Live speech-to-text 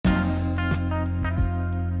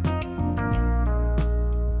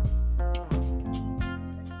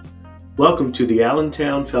Welcome to the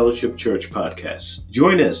Allentown Fellowship Church podcast.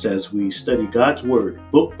 Join us as we study God's Word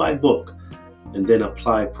book by book and then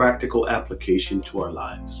apply practical application to our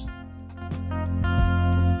lives.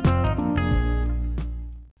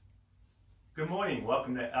 Good morning.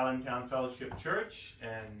 Welcome to Allentown Fellowship Church,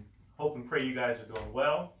 and hope and pray you guys are doing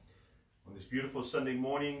well. On this beautiful Sunday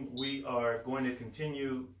morning, we are going to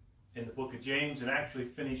continue in the book of James and actually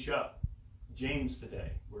finish up James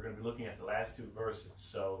today. We're going to be looking at the last two verses.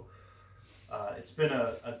 So it's been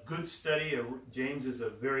a good study. James is a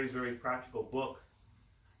very, very practical book.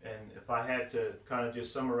 And if I had to kind of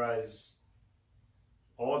just summarize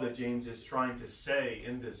all that James is trying to say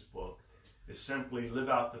in this book, is simply live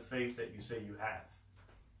out the faith that you say you have.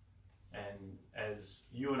 And as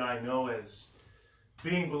you and I know, as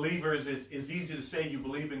being believers, it's easy to say you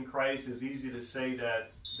believe in Christ. It's easy to say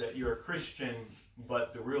that you're a Christian,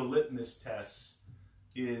 but the real litmus test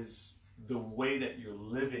is the way that you're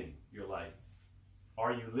living your life.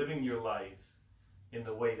 Are you living your life in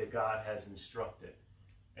the way that God has instructed?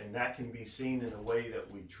 And that can be seen in the way that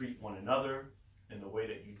we treat one another, in the way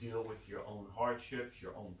that you deal with your own hardships,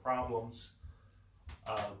 your own problems.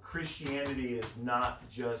 Christianity is not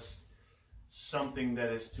just something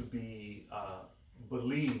that is to be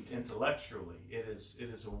believed intellectually. It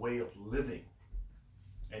is a way of living.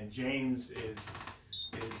 And James is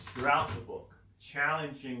throughout the book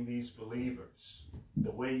challenging these believers. The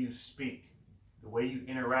way you speak, the way you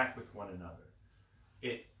interact with one another,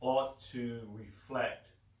 it ought to reflect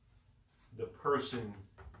the person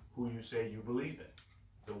who you say you believe in,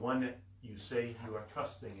 the one that you say you are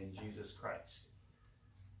trusting in, Jesus Christ.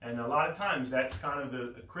 And a lot of times that's kind of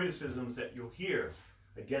the criticisms that you'll hear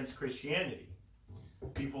against Christianity.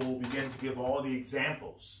 People will begin to give all the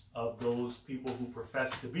examples of those people who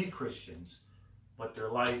profess to be Christians, but their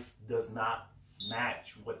life does not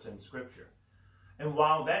match what's in Scripture. And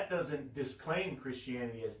while that doesn't disclaim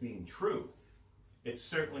Christianity as being true, it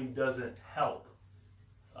certainly doesn't help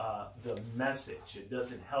the message. It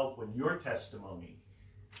doesn't help when your testimony,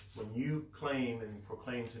 when you claim and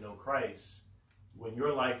proclaim to know Christ, when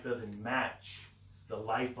your life doesn't match the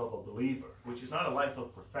life of a believer, which is not a life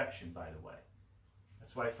of perfection, by the way.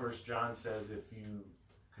 That's why 1 John says if you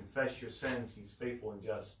confess your sins, he's faithful and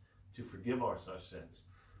just to forgive our such sins.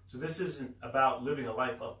 So this isn't about living a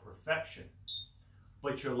life of perfection,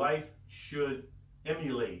 but your life should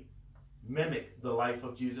emulate, mimic the life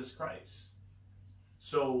of Jesus Christ.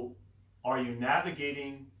 So are you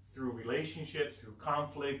navigating through relationships, through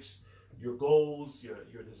conflicts, your goals,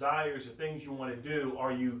 your desires, the things you want to do?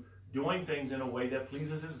 Are you doing things in a way that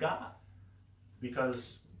pleases his God?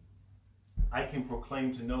 Because I can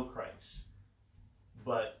proclaim to know Christ,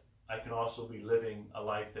 but I can also be living a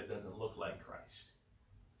life that doesn't look like Christ.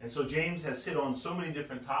 And so James has hit on so many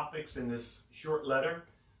different topics in this short letter,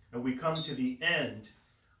 and we come to the end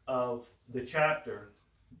of the chapter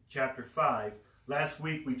 5. Last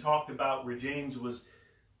week we talked about where James was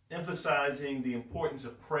emphasizing the importance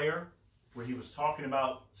of prayer, where he was talking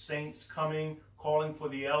about saints coming, calling for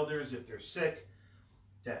the elders if they're sick,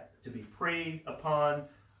 to be prayed upon.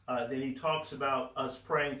 Then he talks about us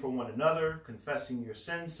praying for one another, confessing your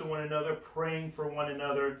sins to one another, praying for one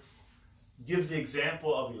another. Gives the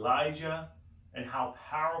example of Elijah and how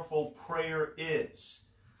powerful prayer is.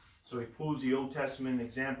 So he pulls the Old Testament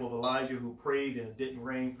example of Elijah who prayed and it didn't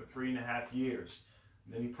rain for 3.5 years.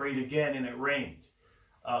 And then he prayed again and it rained.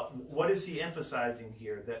 What is he emphasizing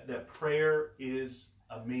here? That prayer is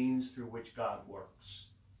a means through which God works.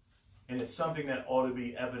 And it's something that ought to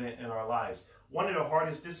be evident in our lives. One of the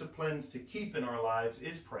hardest disciplines to keep in our lives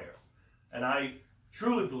is prayer. And I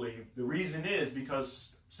truly believe the reason is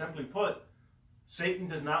because, simply put, Satan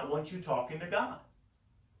does not want you talking to God.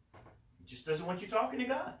 He just doesn't want you talking to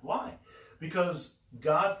God. Why? Because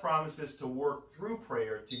God promises to work through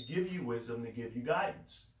prayer to give you wisdom, to give you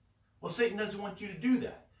guidance. Well, Satan doesn't want you to do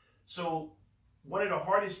that. So one of the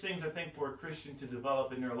hardest things I think for a Christian to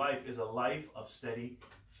develop in their life is a life of steady,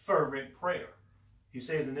 fervent prayer. He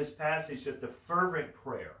says in this passage that the fervent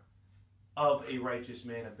prayer of a righteous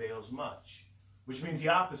man avails much, which means the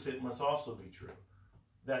opposite must also be true.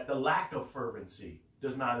 That the lack of fervency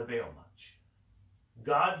does not avail much.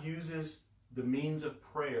 God uses the means of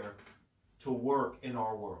prayer to work in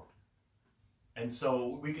our world. And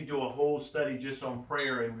so we could do a whole study just on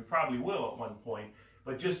prayer, and we probably will at one point.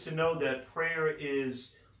 But just to know that prayer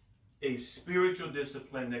is a spiritual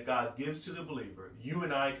discipline that God gives to the believer. You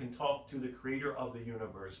and I can talk to the creator of the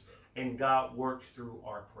universe, and God works through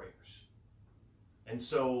our prayers. And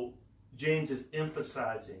so James is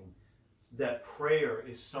emphasizing that prayer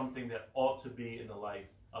is something that ought to be in the life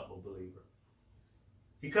of a believer.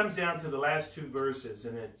 He comes down to the last two verses,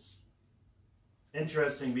 and it's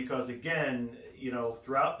interesting because, again, you know,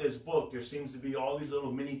 throughout this book, there seems to be all these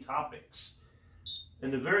little mini topics. In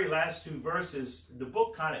the very last two verses, the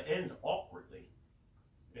book kind of ends awkwardly.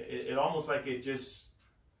 It almost like it just,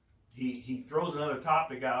 he throws another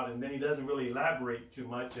topic out and then he doesn't really elaborate too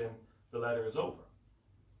much and the letter is over.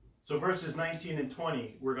 So verses 19 and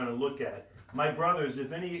 20 we're going to look at. My brothers,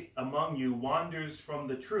 if any among you wanders from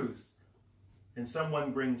the truth and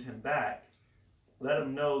someone brings him back, let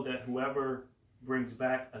him know that whoever brings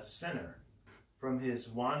back a sinner from his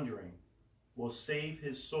wandering will save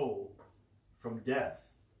his soul from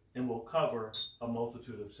death and will cover a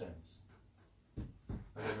multitude of sins. And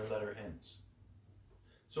then the letter ends.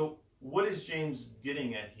 So what is James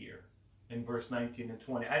getting at here in verse 19 and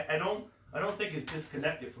 20? I don't think it's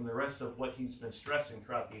disconnected from the rest of what he's been stressing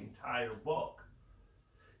throughout the entire book.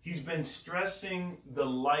 He's been stressing the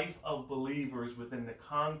life of believers within the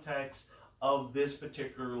context of this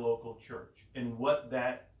particular local church and what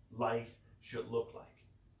that life should look like.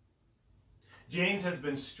 James has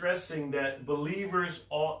been stressing that believers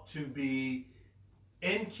ought to be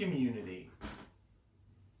in community,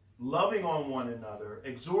 loving on one another,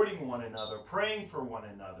 exhorting one another, praying for one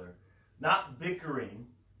another, not bickering,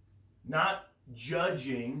 not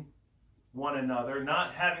judging one another,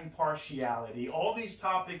 not having partiality, all these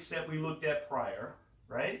topics that we looked at prior,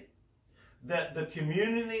 right? That the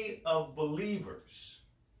community of believers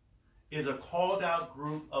is a called out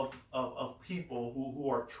group of people who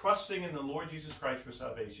are trusting in the Lord Jesus Christ for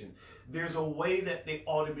salvation. There's a way that they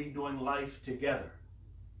ought to be doing life together.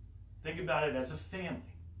 Think about it as a family.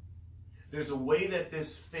 There's a way that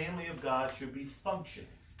this family of God should be functioning.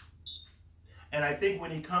 And I think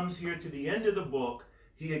when he comes here to the end of the book,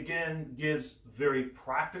 he again gives very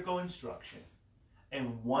practical instruction.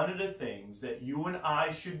 And one of the things that you and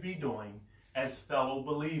I should be doing as fellow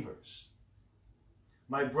believers.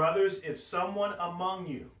 My brothers, if someone among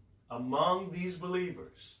you, among these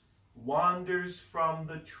believers, wanders from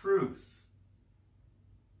the truth,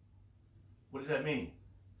 what does that mean?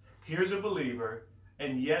 Here's a believer,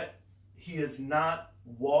 and yet he is not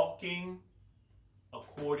walking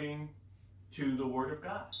according to the Word of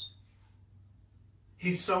God.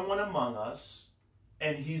 He's someone among us,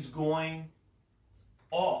 and he's going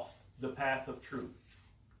off the path of truth.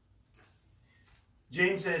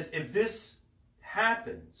 James says, if this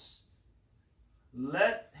happens,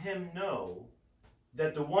 let him know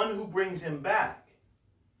that the one who brings him back,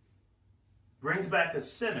 brings back a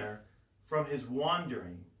sinner from his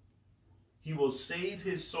wandering, he will save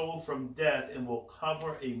his soul from death and will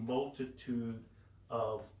cover a multitude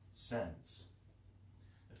of sins.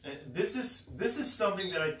 This is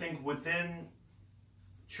something that I think within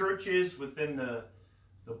churches, within the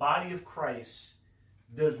body of Christ,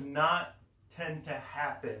 does not tend to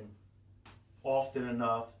happen often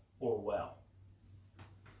enough or well.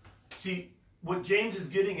 See, what James is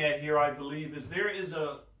getting at here, I believe, is there is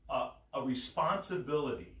a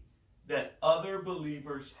responsibility that other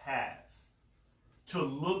believers have to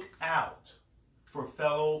look out for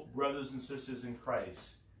fellow brothers and sisters in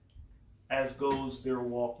Christ as goes their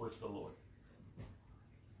walk with the Lord.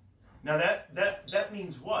 Now that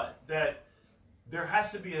means what? That there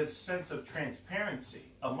has to be a sense of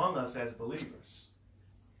transparency among us as believers.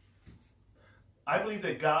 I believe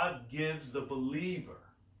that God gives the believer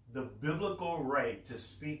the biblical right to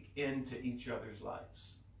speak into each other's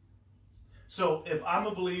lives. So if I'm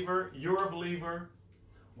a believer, you're a believer,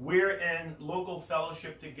 we're in local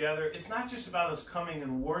fellowship together, it's not just about us coming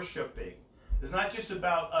and worshiping. It's not just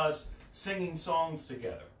about us singing songs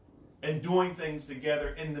together and doing things together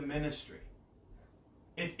in the ministry.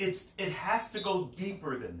 It has to go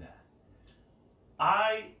deeper than that.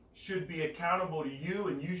 I should be accountable to you,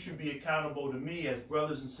 and you should be accountable to me as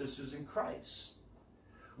brothers and sisters in Christ.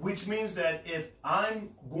 Which means that if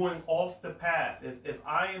I'm going off the path, if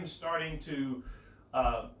I am starting to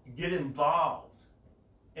get involved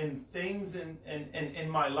in things in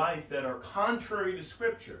my life that are contrary to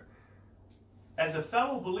Scripture, as a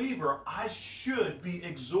fellow believer, I should be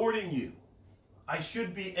exhorting you. I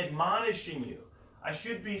should be admonishing you. I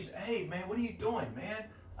should be, hey, man, what are you doing, man?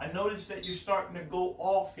 I noticed that you're starting to go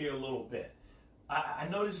off here a little bit. I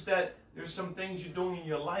noticed that there's some things you're doing in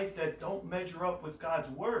your life that don't measure up with God's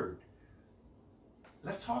Word.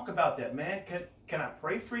 Let's talk about that, man. Can I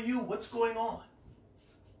pray for you? What's going on?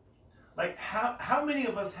 Like, how many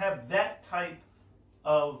of us have that type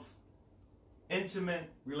of intimate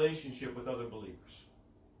relationship with other believers?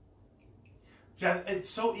 See, it's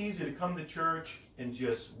so easy to come to church and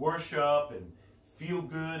just worship and feel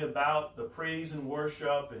good about the praise and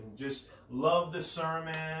worship and just love the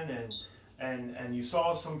sermon and you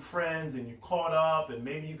saw some friends and you caught up and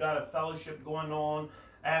maybe you got a fellowship going on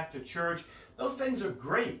after church. Those things are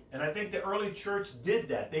great. And I think the early church did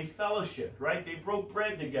that. They fellowshiped, right? They broke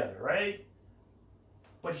bread together, right?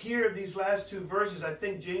 But here, these last two verses, I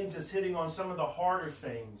think James is hitting on some of the harder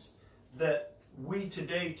things that we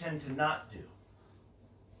today tend to not do.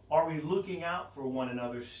 Are we looking out for one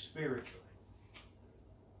another spiritually?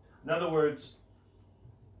 In other words,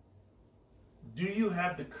 do you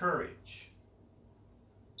have the courage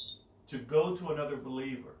to go to another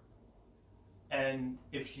believer, and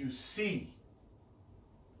if you see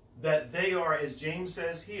that they are, as James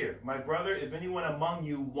says here, my brother, if anyone among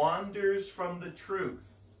you wanders from the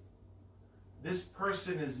truth, this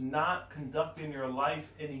person is not conducting their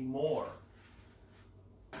life anymore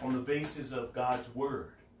on the basis of God's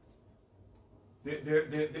word.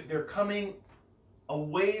 They're coming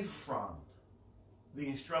away from the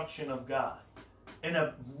instruction of God in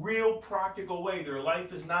a real practical way. Their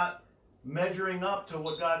life is not measuring up to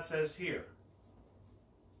what God says here.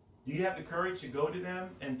 Do you have the courage to go to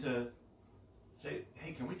them and to say,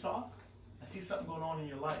 hey, can we talk? I see something going on in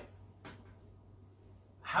your life.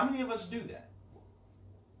 How many of us do that?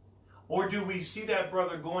 Or do we see that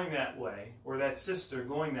brother going that way or that sister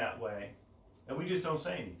going that way and we just don't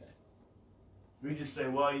say anything? We just say,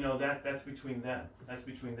 well, you know, that's between them. That's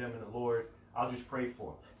between them and the Lord. I'll just pray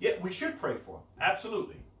for them. Yeah, we should pray for them.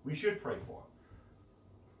 Absolutely. We should pray for them.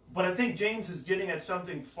 But I think James is getting at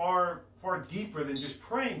something far, far deeper than just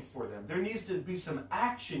praying for them. There needs to be some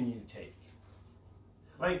action you take.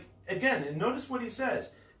 Like, again, and notice what he says.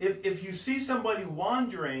 If you see somebody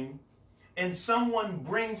wandering and someone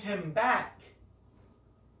brings him back,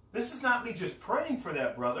 this is not me just praying for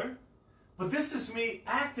that brother, but this is me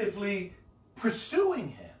actively pursuing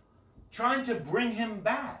him, trying to bring him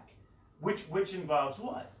back, which involves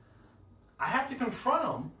what? I have to confront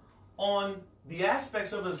him on the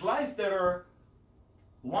aspects of his life that are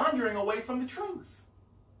wandering away from the truth.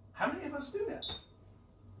 How many of us do that?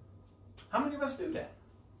 How many of us do that?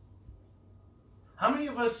 How many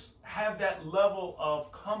of us have that level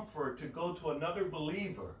of comfort to go to another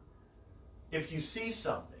believer if you see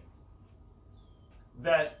something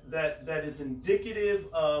that is indicative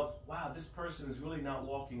of, wow, this person is really not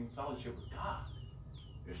walking in fellowship with God?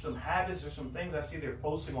 There's some habits or some things I see they're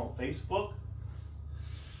posting on Facebook.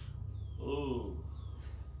 Ooh.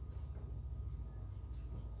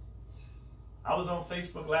 I was on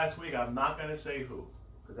Facebook last week. I'm not going to say who,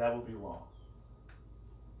 because that would be wrong.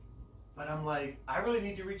 But I'm like, I really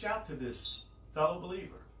need to reach out to this fellow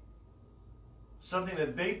believer. Something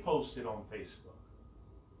that they posted on Facebook.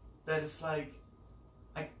 That it's like,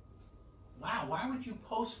 wow, why would you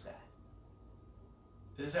post that?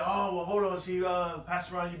 They say, oh, well, hold on, see,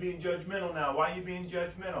 Pastor Ron, you're being judgmental now. Why are you being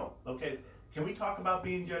judgmental? Okay, can we talk about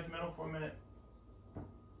being judgmental for a minute?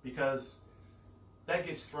 Because that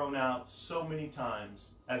gets thrown out so many times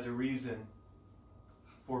as a reason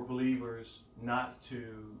for believers not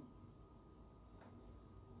to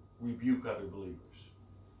rebuke other believers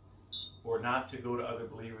or not to go to other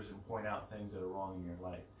believers and point out things that are wrong in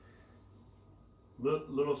your life.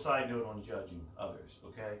 Little side note on judging others,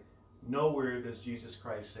 okay? Nowhere does Jesus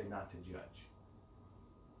Christ say not to judge.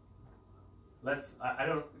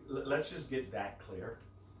 Let's just get that clear.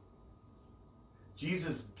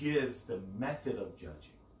 Jesus gives the method of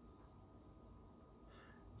judging.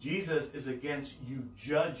 Jesus is against you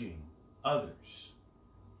judging others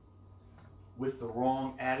with the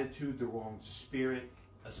wrong attitude, the wrong spirit,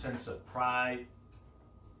 a sense of pride,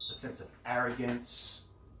 a sense of arrogance.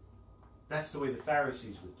 That's the way the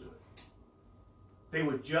Pharisees would do it. They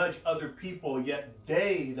would judge other people, yet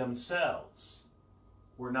they themselves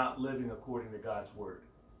were not living according to God's word.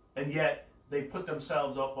 And yet they put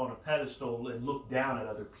themselves up on a pedestal and look down at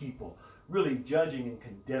other people, really judging and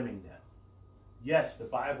condemning them. Yes, the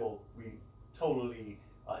Bible totally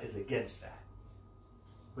is against that.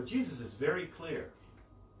 But Jesus is very clear.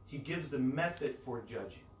 He gives the method for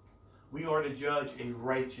judging. We are to judge a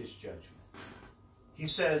righteous judgment. He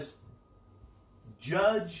says,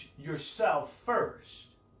 judge yourself first.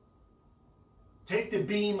 Take the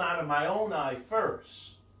beam out of my own eye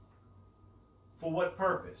first. For what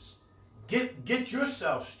purpose? Get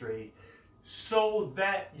yourself straight so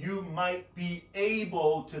that you might be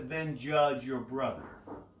able to then judge your brother.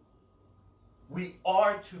 We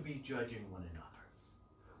are to be judging one another.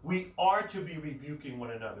 We are to be rebuking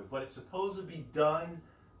one another, but it's supposed to be done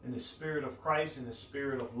in the spirit of Christ, in the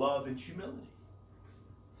spirit of love and humility.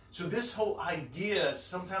 So this whole idea,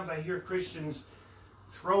 sometimes I hear Christians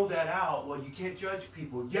throw that out. Well, you can't judge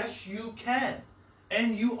people. Yes, you can.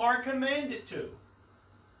 And you are commanded to.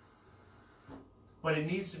 But it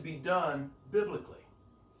needs to be done biblically.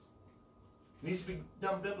 It needs to be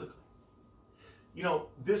done biblically. You know,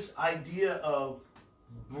 this idea of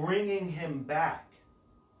bringing him back,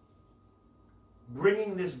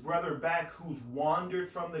 bringing this brother back who's wandered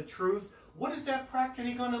from the truth, what is that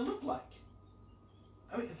practically going to look like?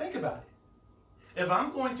 I mean, think about it. If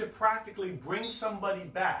I'm going to practically bring somebody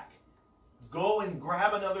back, go and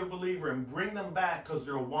grab another believer and bring them back because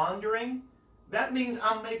they're wandering, that means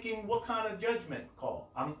I'm making what kind of judgment call?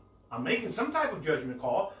 I'm making some type of judgment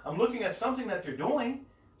call. I'm looking at something that they're doing,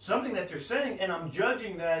 something that they're saying, and I'm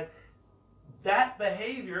judging that that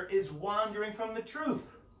behavior is wandering from the truth.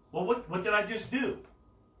 Well, what did I just do?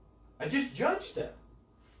 I just judged them.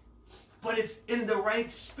 But it's in the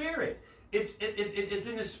right spirit. It's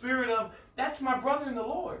in the spirit of, that's my brother in the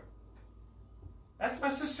Lord. That's my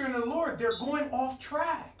sister in the Lord. They're going off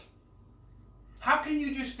track. How can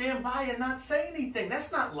you just stand by and not say anything?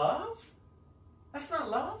 That's not love. That's not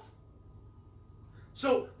love.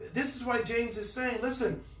 So this is why James is saying,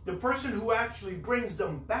 listen, the person who actually brings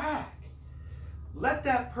them back, let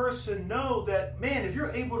that person know that, man, if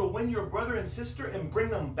you're able to win your brother and sister and bring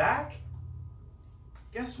them back,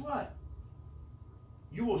 guess what?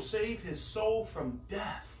 You will save his soul from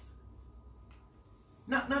death.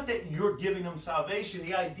 Not that you're giving them salvation.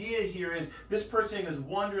 The idea here is this person is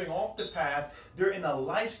wandering off the path. They're in a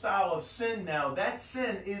lifestyle of sin now. That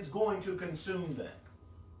sin is going to consume them.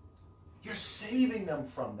 You're saving them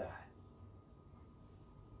from that.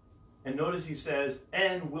 And notice he says,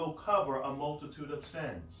 and will cover a multitude of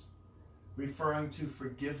sins, referring to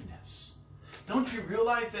forgiveness. Don't you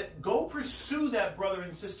realize that? Go pursue that brother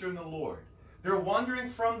and sister in the Lord. They're wandering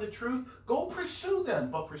from the truth. Go pursue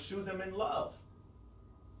them, but pursue them in love.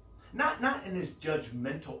 Not in his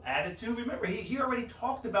judgmental attitude. Remember, he already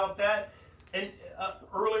talked about that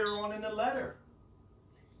earlier on in the letter.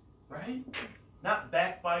 Right? Not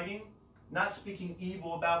backbiting, not speaking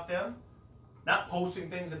evil about them, not posting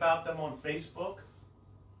things about them on Facebook,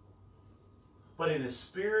 but in a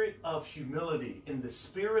spirit of humility, in the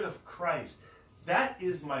spirit of Christ. That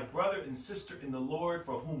is my brother and sister in the Lord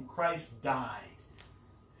for whom Christ died.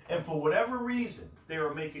 And for whatever reason, they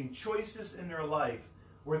are making choices in their life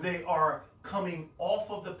where they are coming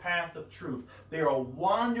off of the path of truth. They are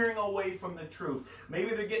wandering away from the truth.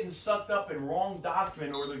 Maybe they're getting sucked up in wrong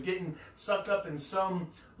doctrine, or they're getting sucked up in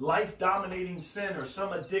some life-dominating sin or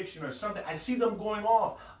some addiction or something. I see them going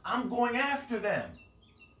off. I'm going after them.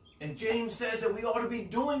 And James says that we ought to be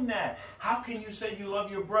doing that. How can you say you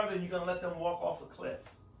love your brother and you're going to let them walk off a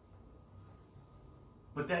cliff?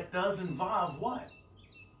 But that does involve what?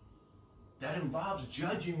 That involves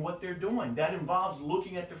judging what they're doing. That involves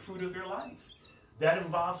looking at the fruit of their life. That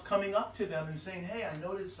involves coming up to them and saying, hey, I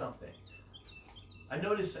noticed something. I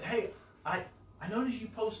noticed, hey, I noticed you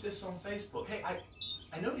post this on Facebook. Hey,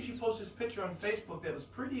 I noticed you post this picture on Facebook that was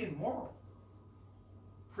pretty immoral.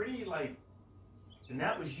 Pretty like, and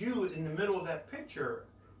that was you in the middle of that picture.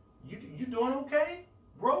 You doing okay?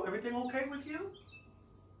 Bro, everything okay with you?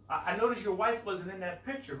 I noticed your wife wasn't in that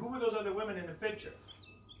picture. Who were those other women in the picture?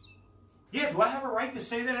 Yeah, do I have a right to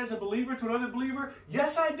say that as a believer to another believer?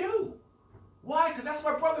 Yes, I do. Why? Because that's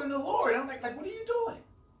my brother in the Lord. I'm like, what are you doing?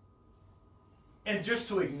 And just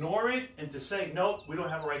to ignore it and to say, no, we don't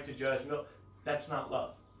have a right to judge. No, that's not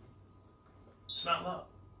love. It's not love.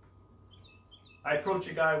 I approached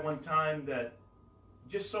a guy one time that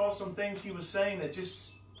just saw some things he was saying that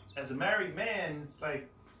just, as a married man, it's like,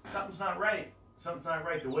 something's not right. Something's not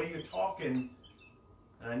right. The way you're talking,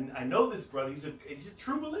 and I know this brother, he's a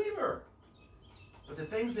true believer. But the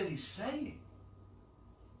things that he's saying.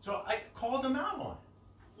 So I called him out on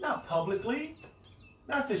it. Not publicly,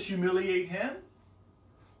 not to humiliate him.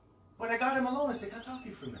 But I got him alone. I said, can I talk to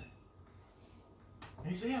you for a minute? And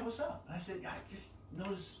he said, yeah, what's up? And I said, I just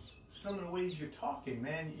noticed some of the ways you're talking,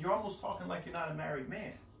 man. You're almost talking like you're not a married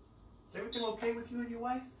man. Is everything okay with you and your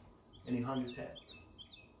wife? And he hung his head.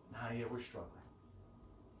 Nah, yeah, we're struggling.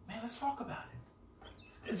 Man, let's talk about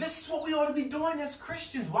it. This is what we ought to be doing as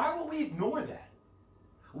Christians. Why would we ignore that?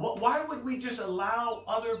 Why would we just allow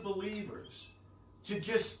other believers to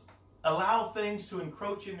just allow things to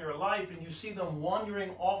encroach in their life and you see them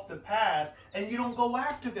wandering off the path and you don't go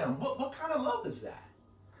after them? What kind of love is that?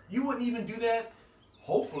 You wouldn't even do that,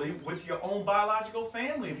 hopefully, with your own biological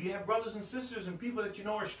family. If you have brothers and sisters and people that you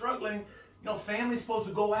know are struggling, family's supposed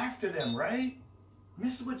to go after them, right? And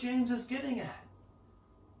this is what James is getting at.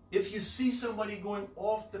 If you see somebody going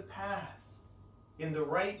off the path in the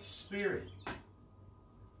right spirit,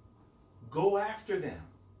 go after them.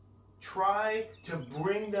 Try to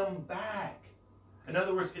bring them back. In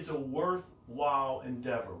other words, it's a worthwhile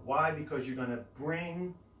endeavor. Why? Because you're going to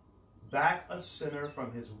bring back a sinner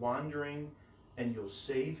from his wandering, and you'll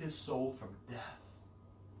save his soul from death.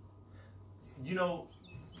 You know,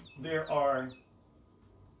 there are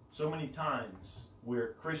so many times where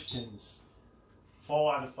Christians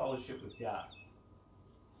fall out of fellowship with God.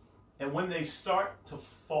 And when they start to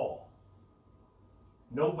fall,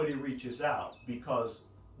 nobody reaches out because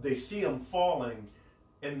they see them falling,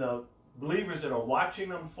 and the believers that are watching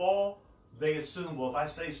them fall, they assume, well, if I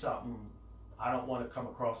say something, I don't want to come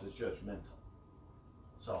across as judgmental.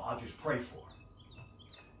 So I'll just pray for them.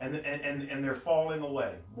 And they're falling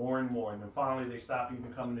away more and more. And then finally they stop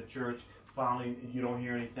even coming to church. Finally, you don't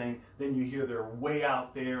hear anything. Then you hear they're way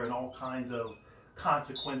out there and all kinds of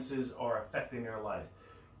consequences are affecting their life.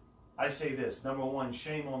 I say this, number one,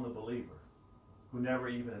 shame on the believer who never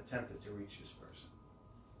even attempted to reach this person.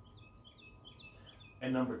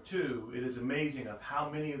 And number two, it is amazing of how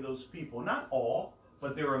many of those people, not all,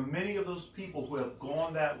 but there are many of those people who have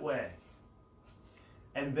gone that way.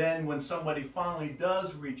 And then when somebody finally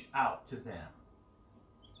does reach out to them,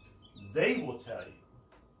 they will tell you,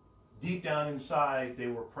 deep down inside, they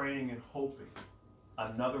were praying and hoping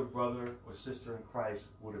another brother or sister in Christ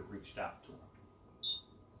would have reached out to them.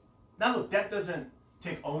 Now look, that doesn't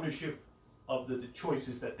take ownership of the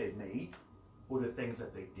choices that they made or the things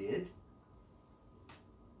that they did.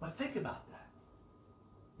 But think about that.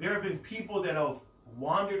 There have been people that have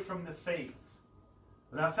wandered from the faith.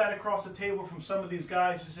 And I've sat across the table from some of these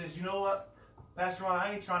guys who says, you know what, Pastor Ron,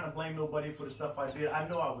 I ain't trying to blame nobody for the stuff I did. I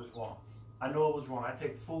know I was wrong. I know I was wrong. I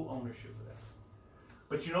take full ownership of that.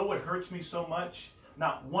 But you know what hurts me so much?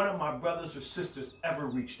 Not one of my brothers or sisters ever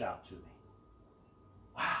reached out to me.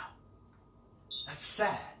 Wow. That's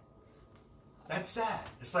sad. That's sad.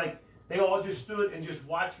 It's like they all just stood and just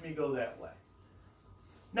watched me go that way.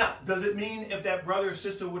 Now, does it mean if that brother or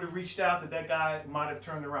sister would have reached out that guy might have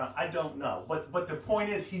turned around? I don't know. But the point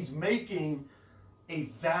is, he's making a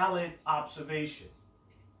valid observation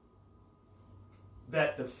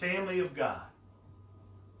that the family of God,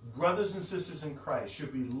 brothers and sisters in Christ,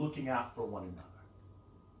 should be looking out for one another.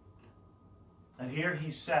 And here he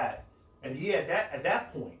sat, and he had that at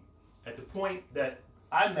that point, at the point that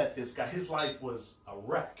I met this guy, his life was a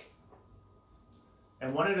wreck.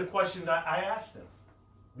 And one of the questions I asked him,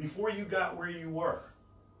 before you got where you were,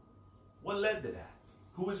 what led to that?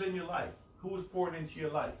 Who was in your life? Who was pouring into your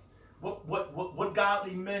life? What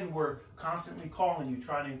godly men were constantly calling you,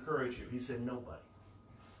 trying to encourage you? He said, nobody.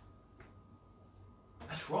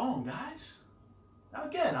 That's wrong, guys. Now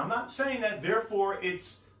again, I'm not saying that therefore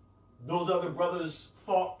it's those other brothers'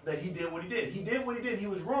 fault that he did what he did. He did what he did. He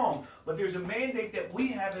was wrong. But there's a mandate that we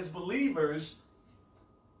have as believers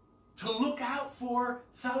to look out for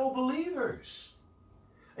fellow believers.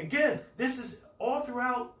 Again, this is all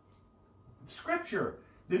throughout Scripture.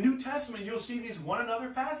 The New Testament, you'll see these one another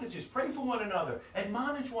passages. Pray for one another.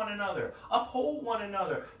 Admonish one another. Uphold one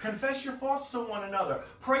another. Confess your faults to one another.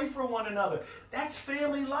 Pray for one another. That's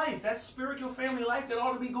family life. That's spiritual family life that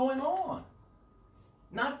ought to be going on.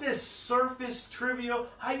 Not this surface, trivial,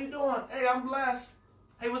 how you doing? Hey, I'm blessed.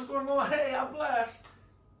 Hey, what's going on? Hey, I'm blessed.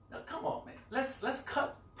 Now, come on, man. Let's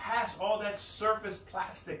cut past all that surface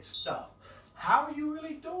plastic stuff. How are you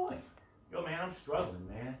really doing? Yo, man, I'm struggling,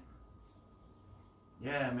 man.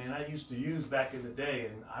 Yeah, man, I used to use back in the day,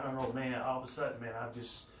 and I don't know, man, all of a sudden, man,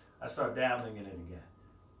 I start dabbling in it again.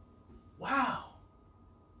 Wow.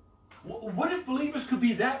 What if believers could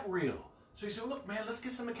be that real? So you say, look, man, let's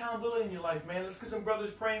get some accountability in your life, man. Let's get some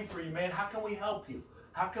brothers praying for you, man. How can we help you?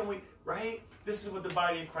 How can we, right? This is what the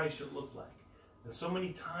body of Christ should look like. And so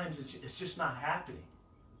many times it's just not happening.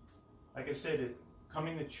 Like I said,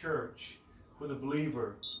 coming to church for the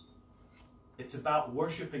believer, it's about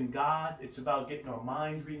worshiping God. It's about getting our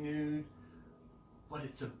minds renewed. But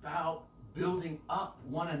it's about building up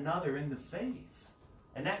one another in the faith.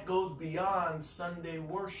 And that goes beyond Sunday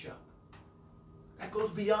worship. That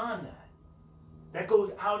goes beyond that. That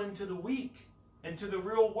goes out into the week, into the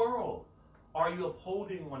real world. Are you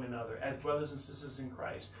upholding one another as brothers and sisters in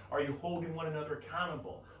Christ? Are you holding one another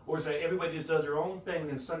accountable? Or is it everybody just does their own thing, and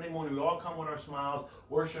then Sunday morning we all come with our smiles,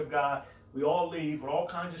 worship God, we all leave with all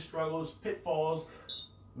kinds of struggles, pitfalls,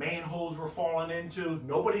 manholes we're falling into,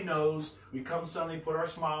 nobody knows. We come Sunday, put our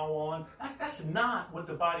smile on. That's not what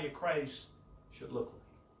the body of Christ should look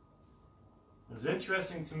like. It's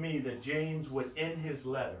interesting to me that James would end his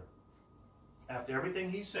letter, after everything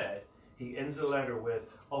he said, he ends the letter with,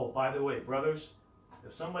 oh, by the way, brothers,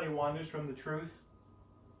 if somebody wanders from the truth,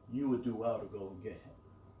 you would do well to go and get him.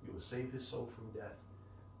 You will save his soul from death,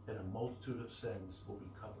 and a multitude of sins will be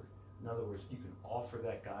covered. In other words, you can offer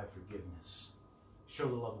that guy forgiveness. Show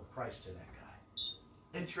the love of Christ to that guy.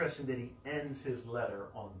 Interesting that he ends his letter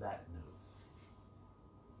on that note.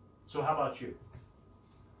 So how about you?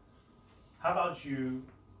 How about you?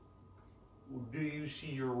 Do you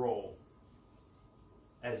see your role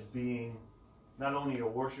as being not only a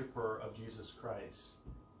worshiper of Jesus Christ,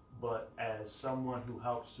 but as someone who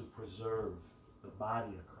helps to preserve the body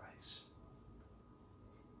of Christ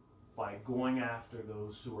by going after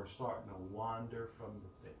those who are starting to wander from the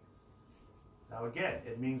faith? Now again,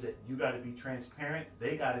 it means that you got to be transparent.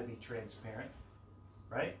 They got to be transparent,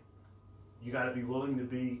 right? You got to be willing to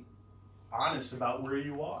be honest about where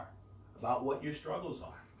you are, about what your struggles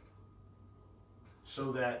are,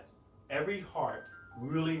 so that every heart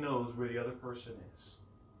really knows where the other person is.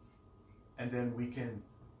 And then we can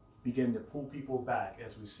begin to pull people back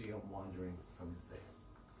as we see them wandering from the faith.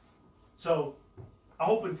 So I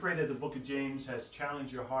hope and pray that the book of James has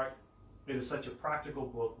challenged your heart. It is such a practical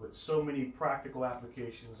book with so many practical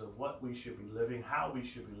applications of what we should be living, how we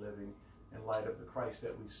should be living in light of the Christ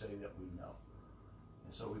that we say that we know.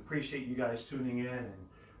 And so we appreciate you guys tuning in, and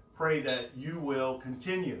pray that you will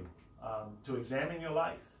continue to examine your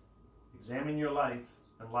life. Examine your life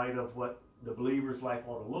in light of what the believer's life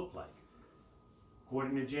ought to look like.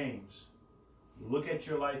 According to James, look at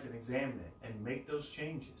your life and examine it and make those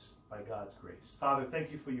changes by God's grace. Father,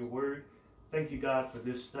 thank you for your word. Thank you, God, for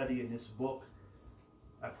this study and this book.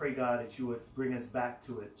 I pray, God, that you would bring us back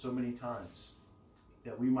to it so many times,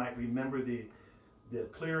 that we might remember the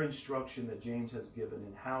clear instruction that James has given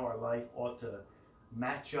and how our life ought to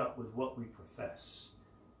match up with what we profess.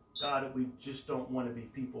 God, we just don't want to be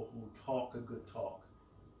people who talk a good talk.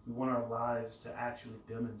 We want our lives to actually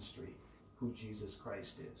demonstrate who Jesus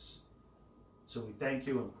Christ is. So we thank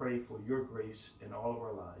you and pray for your grace in all of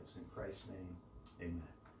our lives. In Christ's name, amen.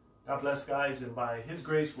 God bless, guys, and by his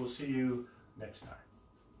grace, we'll see you next time.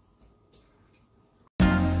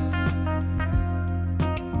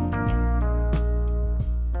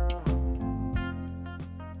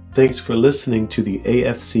 Thanks for listening to the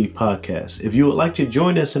AFC podcast. If you would like to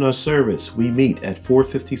join us in our service, we meet at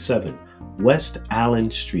 457 West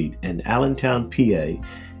Allen Street in Allentown, PA,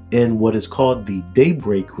 in what is called the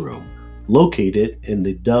Daybreak Room, located in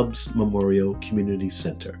the Dubs Memorial Community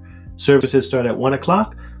Center. Services start at 1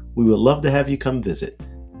 o'clock. We would love to have you come visit.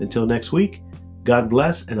 Until next week, God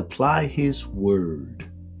bless and apply his word.